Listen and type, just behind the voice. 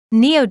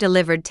NIO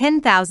delivered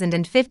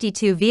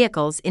 10,052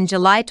 vehicles in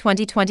July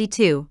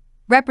 2022,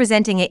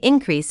 representing an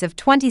increase of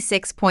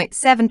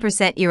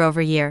 26.7%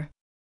 year-over-year.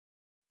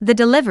 The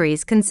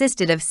deliveries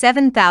consisted of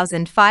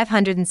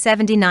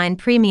 7,579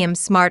 premium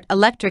smart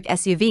electric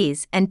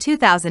SUVs and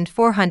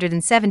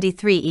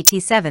 2,473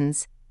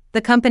 ET7s,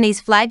 the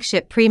company's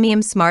flagship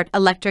premium smart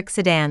electric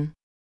sedan.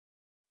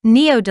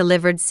 NIO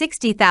delivered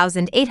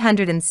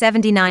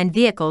 60,879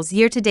 vehicles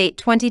year-to-date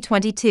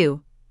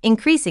 2022,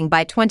 increasing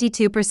by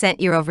 22%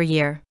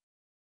 year-over-year.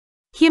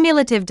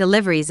 Cumulative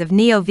deliveries of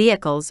NIO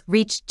vehicles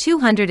reached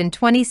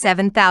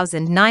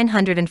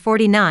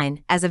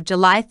 227,949 as of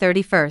July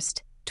 31,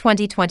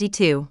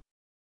 2022.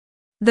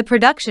 The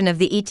production of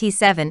the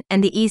ET7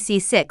 and the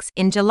EC6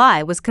 in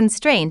July was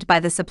constrained by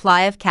the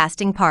supply of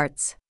casting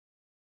parts.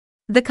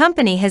 The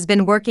company has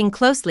been working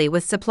closely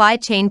with supply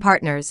chain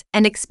partners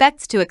and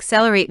expects to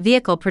accelerate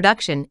vehicle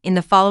production in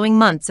the following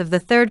months of the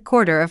third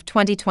quarter of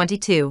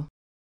 2022.